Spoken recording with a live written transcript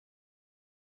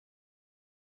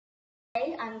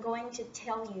I'm going to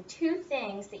tell you 2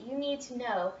 things that you need to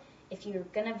know if you're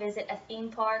going to visit a theme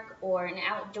park or an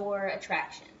outdoor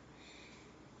attraction.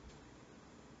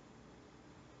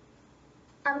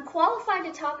 I'm qualified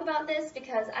to talk about this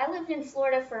because I lived in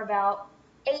Florida for about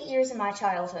 8 years of my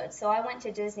childhood, so I went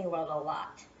to Disney World a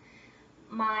lot.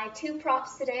 My 2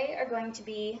 props today are going to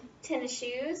be tennis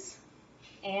shoes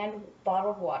and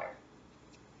bottled water.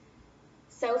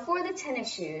 So for the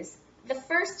tennis shoes, the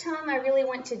first time I really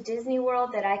went to Disney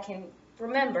World that I can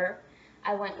remember,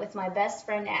 I went with my best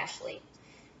friend Ashley.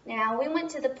 Now, we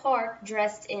went to the park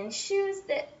dressed in shoes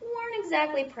that weren't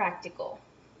exactly practical.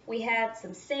 We had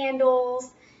some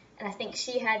sandals, and I think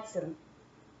she had some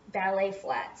ballet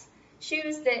flats.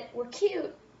 Shoes that were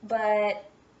cute, but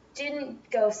didn't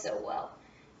go so well.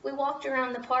 We walked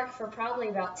around the park for probably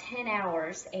about 10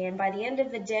 hours, and by the end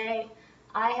of the day,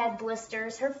 I had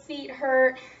blisters, her feet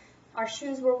hurt, our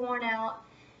shoes were worn out.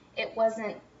 It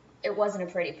wasn't a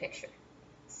pretty picture.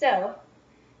 So,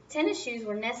 tennis shoes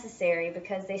were necessary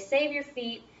because they save your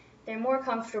feet, they're more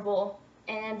comfortable,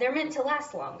 and they're meant to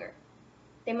last longer.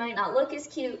 They might not look as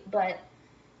cute, but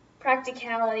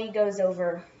practicality goes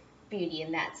over beauty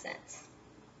in that sense.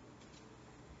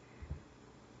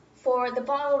 For the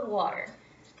bottled water,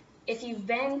 if you've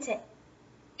been to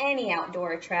any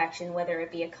outdoor attraction, whether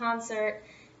it be a concert,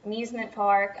 amusement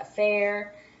park, a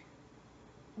fair,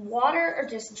 water or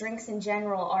just drinks in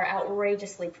general are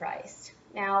outrageously priced.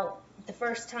 Now, the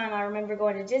first time I remember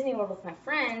going to Disney World with my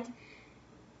friend,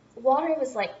 water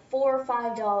was like $4 or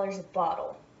 $5 a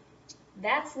bottle.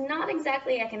 That's not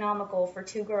exactly economical for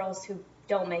 2 girls who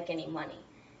don't make any money.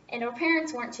 And our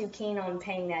parents weren't too keen on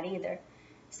paying that either.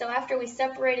 So after we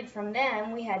separated from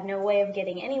them, we had no way of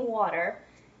getting any water.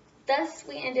 Thus,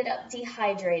 we ended up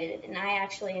dehydrated, and I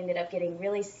actually ended up getting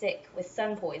really sick with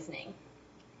sun poisoning.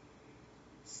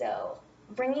 So,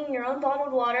 bringing your own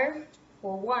bottled water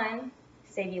will, 1,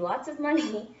 save you lots of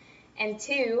money, and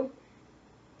 2,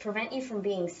 prevent you from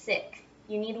being sick.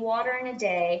 You need water in a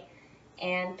day,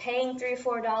 and paying $3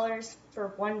 or $4 for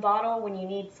 1 bottle when you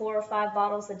need 4 or 5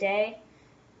 bottles a day,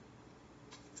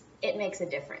 it makes a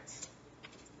difference.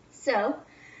 So,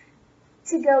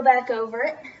 to go back over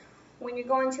it, when you're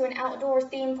going to an outdoor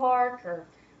theme park or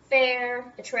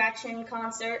fair, attraction,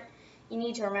 concert, you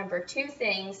need to remember 2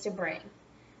 things to bring.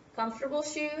 Comfortable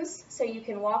shoes, so you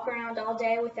can walk around all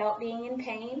day without being in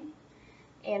pain,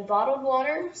 and bottled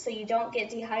water, so you don't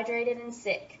get dehydrated and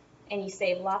sick, and you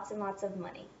save lots and lots of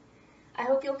money. I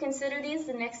hope you'll consider these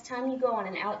the next time you go on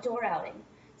an outdoor outing.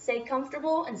 Stay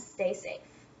comfortable and stay safe.